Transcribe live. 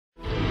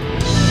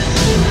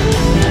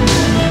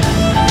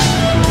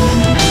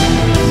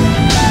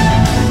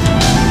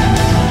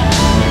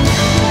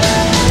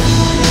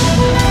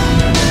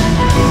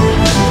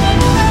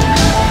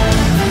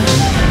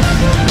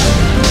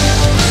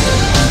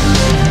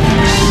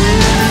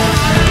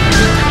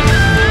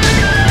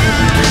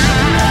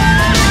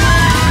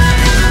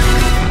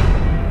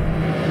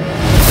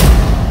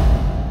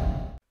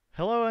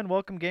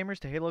welcome gamers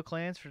to Halo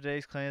Clans for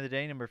today's Clan of the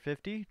Day number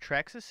 50,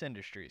 Traxus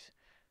Industries.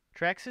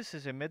 Traxus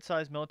is a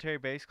mid-sized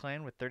military-based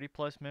clan with 30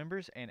 plus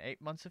members and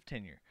 8 months of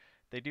tenure.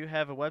 They do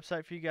have a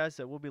website for you guys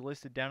that will be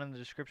listed down in the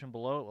description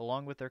below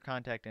along with their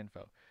contact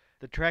info.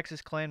 The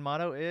Traxus clan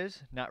motto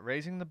is, not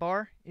raising the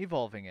bar,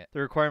 evolving it.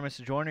 The requirements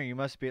to join are you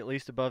must be at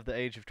least above the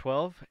age of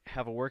 12,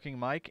 have a working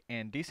mic,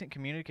 and decent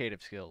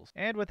communicative skills.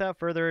 And without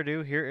further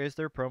ado, here is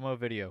their promo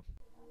video.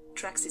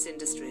 Traxus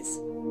Industries.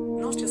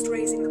 Not just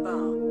raising the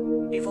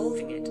bar,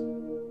 evolving it.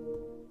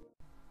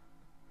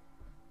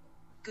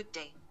 Good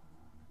day.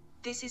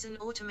 This is an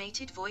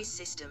automated voice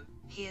system,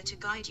 here to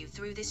guide you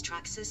through this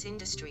Traxus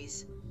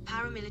Industries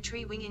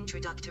paramilitary wing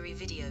introductory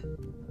video.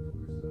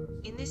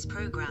 In this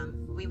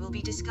program, we will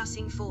be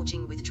discussing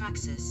forging with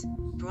Traxus,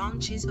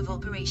 branches of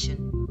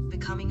operation,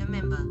 becoming a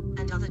member,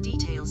 and other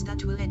details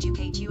that will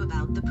educate you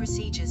about the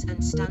procedures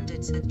and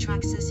standards at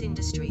Traxus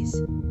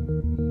Industries.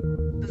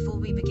 Before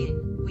we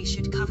begin, we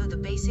should cover the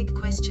basic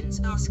questions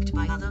asked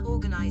by other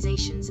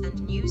organizations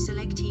and new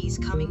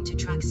selectees coming to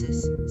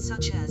Traxus,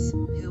 such as,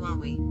 who are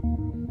we?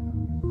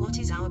 What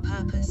is our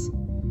purpose?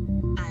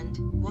 And,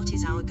 what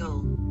is our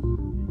goal?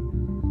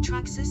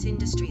 Traxus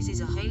Industries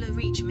is a Halo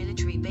Reach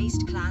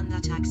military-based clan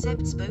that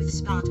accepts both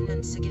Spartan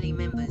and Sigilly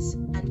members,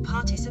 and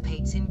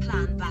participates in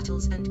clan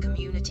battles and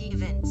community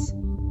events.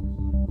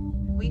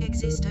 We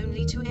exist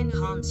only to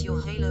enhance your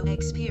Halo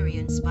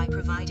experience by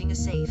providing a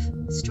safe,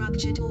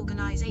 structured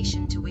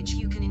organization to which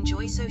you can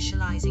enjoy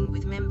socializing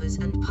with members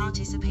and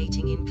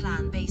participating in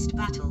clan-based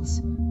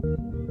battles.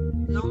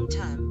 Long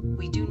term,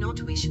 we do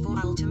not wish for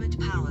ultimate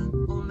power,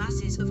 or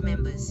masses of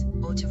members,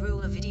 or to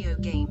rule a video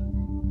game.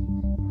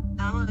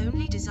 Our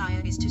only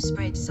desire is to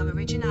spread some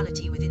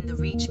originality within the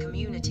Reach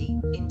community,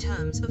 in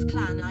terms of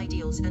clan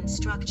ideals and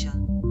structure.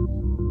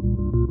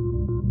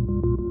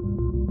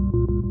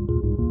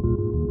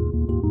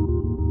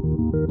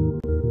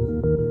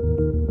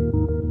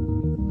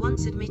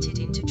 Once admitted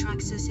into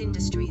Traxus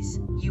Industries,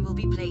 you will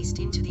be placed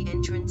into the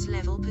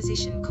entrance-level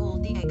position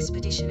called the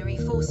Expeditionary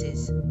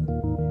Forces.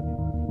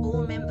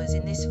 All members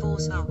in this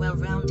force are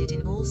well-rounded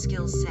in all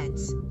skills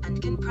sets,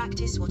 and can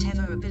practice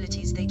whatever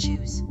abilities they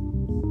choose.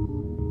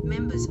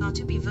 Members are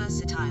to be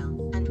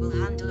versatile, and will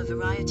handle a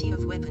variety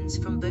of weapons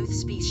from both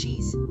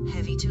species,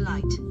 heavy to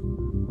light.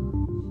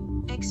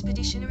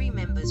 Expeditionary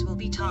members will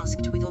be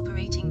tasked with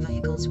operating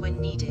vehicles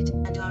when needed,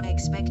 and are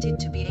expected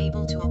to be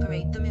able to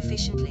operate them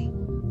efficiently.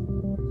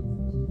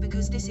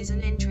 Because this is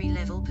an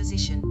entry-level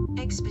position,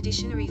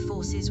 Expeditionary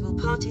Forces will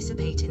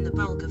participate in the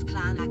bulk of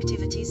clan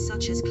activities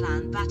such as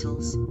clan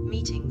battles,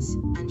 meetings,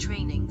 and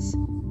trainings.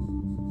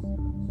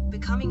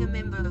 Becoming a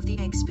member of the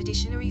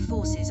Expeditionary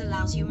Forces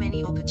allows you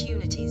many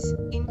opportunities,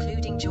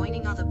 including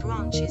joining other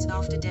branches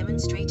after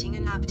demonstrating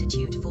an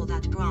aptitude for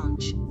that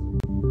branch.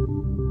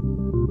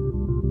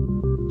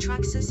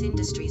 Traxus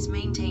Industries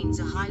maintains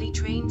a highly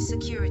trained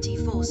security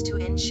force to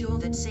ensure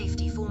that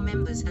safety for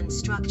members and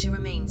structure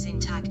remains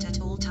intact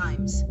at all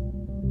times.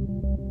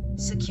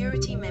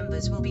 Security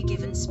members will be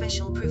given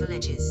special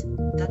privileges,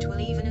 that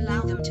will even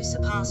allow them to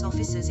surpass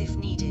officers if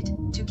needed,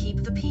 to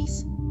keep the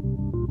peace.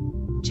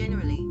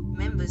 Generally,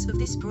 members of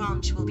this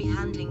branch will be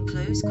handling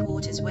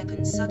close-quarters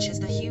weapons such as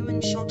the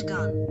human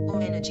shotgun,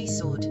 or energy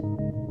sword.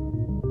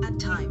 At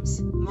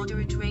times,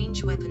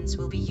 moderate-range weapons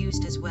will be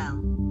used as well.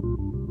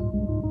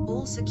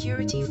 All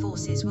security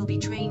forces will be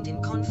trained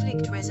in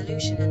conflict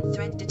resolution and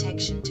threat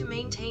detection to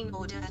maintain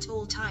order at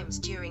all times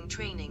during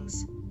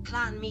trainings,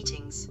 clan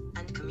meetings,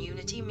 and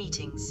community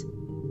meetings.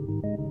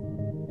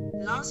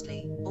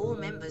 Lastly, all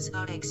members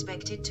are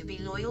expected to be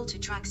loyal to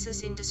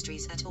Traxus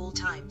Industries at all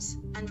times,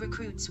 and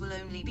recruits will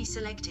only be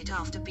selected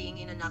after being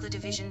in another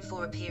division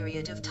for a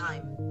period of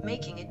time,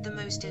 making it the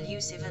most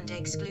elusive and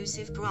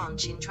exclusive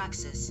branch in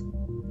Traxus.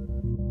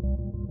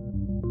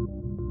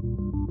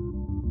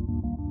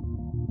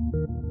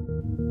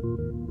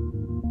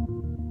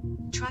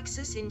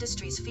 Traxus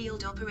Industries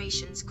Field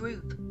Operations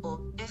Group,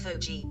 or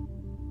FOG,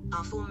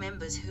 are for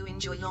members who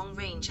enjoy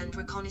long-range and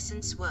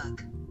reconnaissance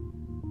work.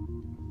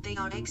 They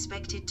are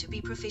expected to be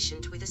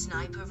proficient with a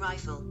sniper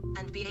rifle,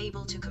 and be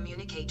able to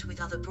communicate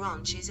with other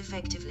branches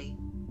effectively.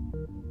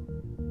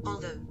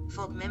 Although,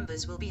 FOG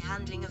members will be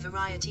handling a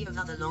variety of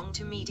other long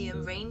to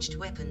medium-ranged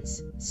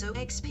weapons, so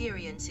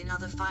experience in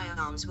other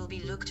firearms will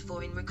be looked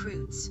for in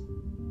recruits.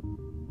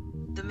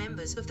 The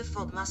members of the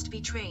FOG must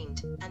be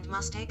trained, and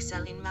must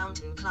excel in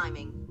mountain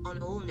climbing,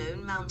 on all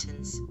known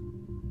mountains.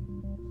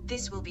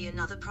 This will be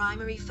another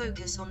primary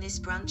focus on this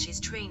branch's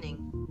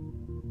training.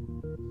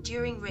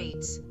 During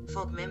raids,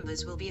 FOG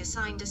members will be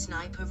assigned a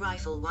sniper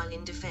rifle while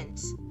in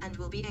defense, and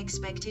will be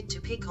expected to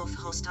pick off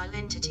hostile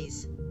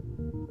entities.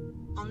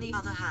 On the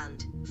other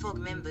hand, FOG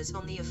members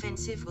on the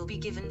offensive will be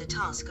given the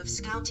task of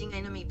scouting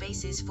enemy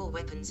bases for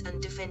weapons and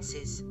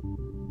defenses.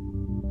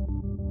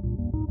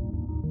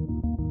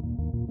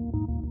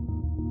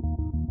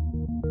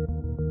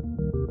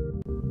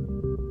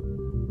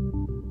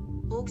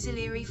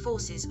 Auxiliary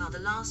Forces are the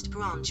last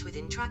branch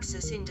within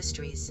Traxus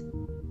Industries.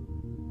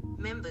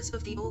 Members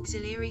of the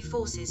Auxiliary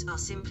Forces are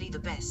simply the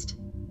best.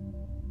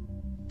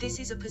 This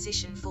is a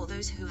position for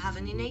those who have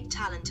an innate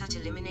talent at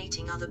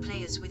eliminating other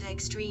players with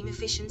extreme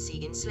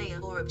efficiency in Slayer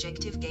or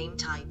objective game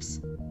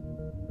types.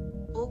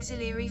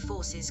 Auxiliary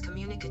Force's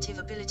communicative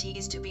ability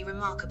is to be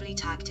remarkably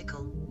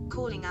tactical,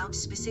 calling out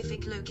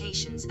specific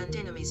locations and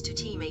enemies to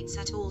teammates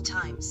at all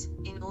times,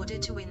 in order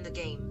to win the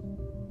game.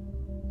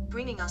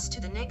 Bringing us to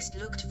the next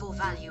looked for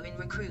value in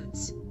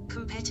recruits,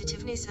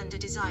 competitiveness and a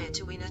desire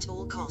to win at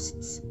all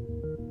costs.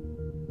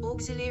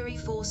 Auxiliary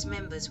Force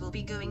members will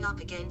be going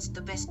up against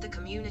the best the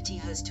community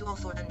has to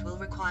offer and will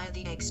require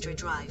the extra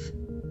drive.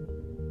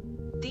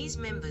 These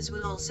members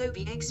will also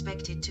be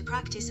expected to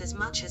practice as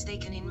much as they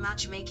can in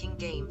matchmaking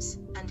games,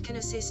 and can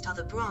assist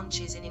other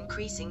branches in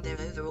increasing their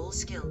overall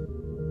skill.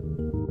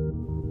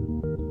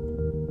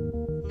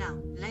 Now,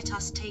 let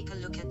us take a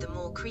look at the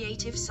more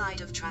creative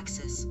side of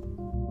Traxus.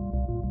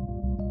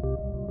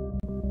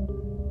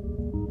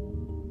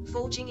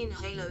 Forging in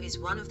Halo is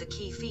one of the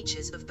key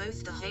features of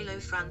both the Halo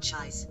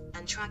franchise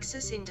and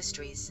Traxus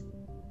Industries.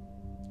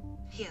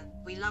 Here,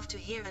 we love to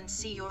hear and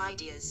see your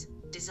ideas,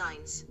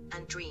 designs,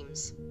 and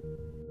dreams,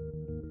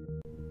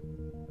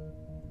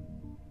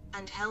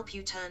 and help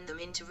you turn them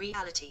into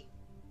reality.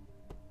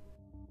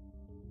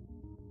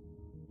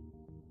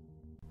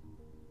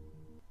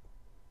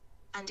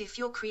 And if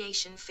your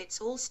creation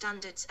fits all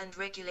standards and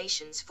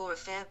regulations for a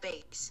fair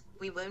base,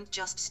 we won't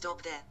just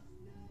stop there.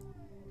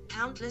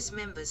 Countless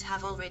members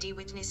have already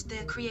witnessed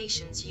their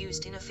creations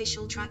used in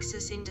official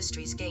Traxus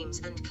Industries games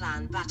and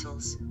clan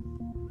battles.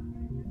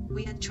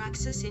 We at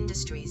Traxus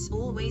Industries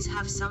always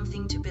have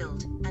something to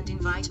build, and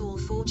invite all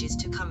forges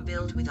to come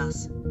build with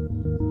us.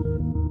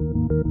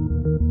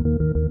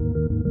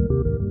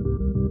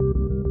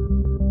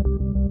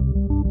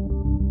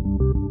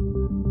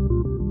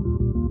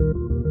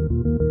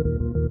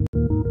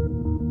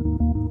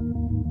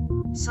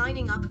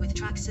 Signing up with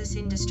Traxus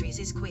Industries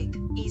is quick,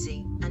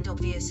 easy, and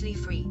obviously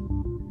free.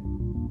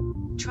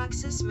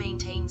 Traxus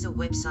maintains a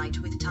website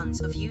with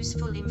tons of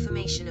useful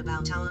information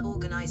about our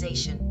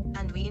organization,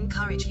 and we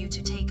encourage you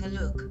to take a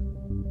look.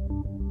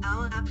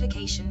 Our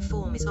application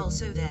form is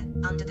also there,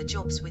 under the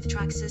Jobs with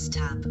Traxus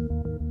tab.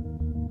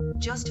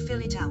 Just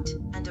fill it out,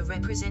 and a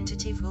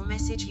representative will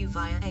message you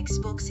via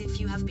Xbox if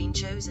you have been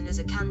chosen as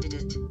a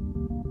candidate.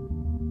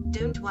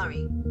 Don't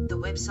worry, the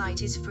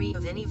website is free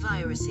of any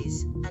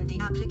viruses, and the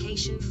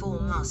application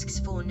form asks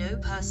for no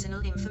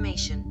personal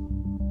information.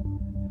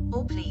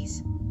 Or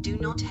please, do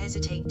not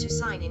hesitate to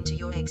sign into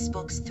your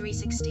Xbox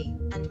 360,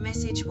 and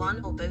message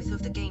one or both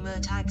of the gamer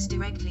tags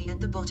directly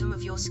at the bottom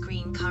of your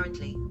screen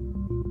currently.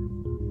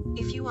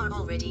 If you are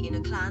already in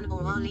a clan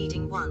or are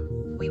leading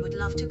one, we would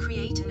love to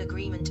create an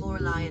agreement or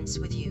alliance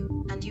with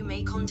you, and you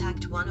may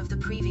contact one of the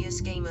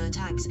previous gamer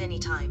tags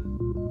anytime.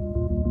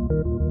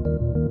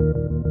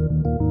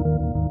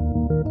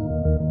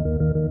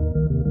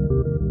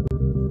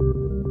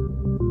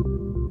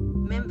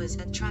 Members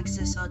at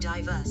Traxus are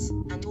diverse,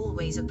 and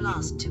always a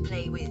blast to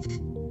play with.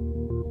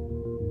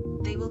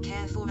 They will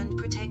care for and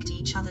protect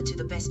each other to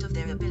the best of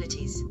their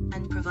abilities,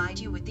 and provide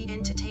you with the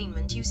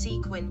entertainment you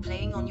seek when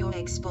playing on your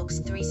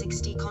Xbox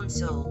 360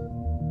 console.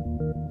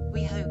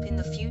 We hope in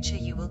the future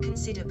you will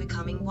consider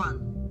becoming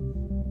one.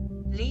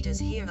 Leaders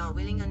here are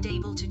willing and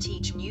able to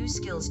teach new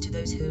skills to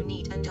those who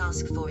need and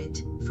ask for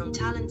it, from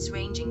talents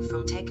ranging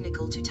from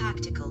technical to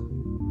tactical.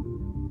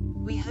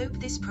 We hope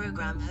this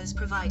program has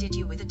provided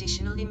you with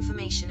additional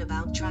information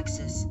about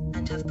Traxus,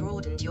 and have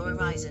broadened your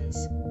horizons.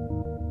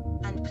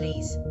 And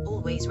please,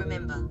 always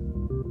remember,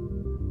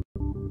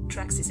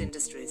 Traxus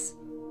Industries.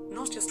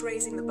 Not just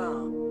raising the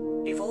bar,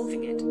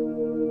 evolving it.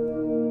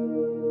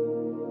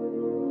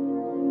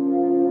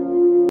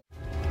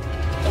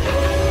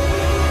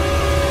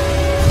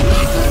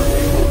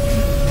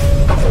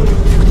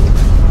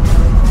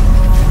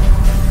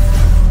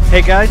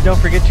 Hey guys, don't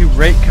forget to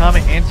rate,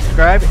 comment, and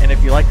subscribe, and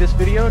if you like this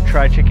video,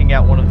 try checking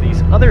out one of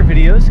these other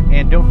videos,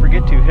 and don't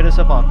forget to hit us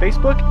up on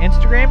Facebook,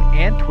 Instagram,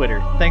 and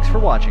Twitter. Thanks for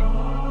watching.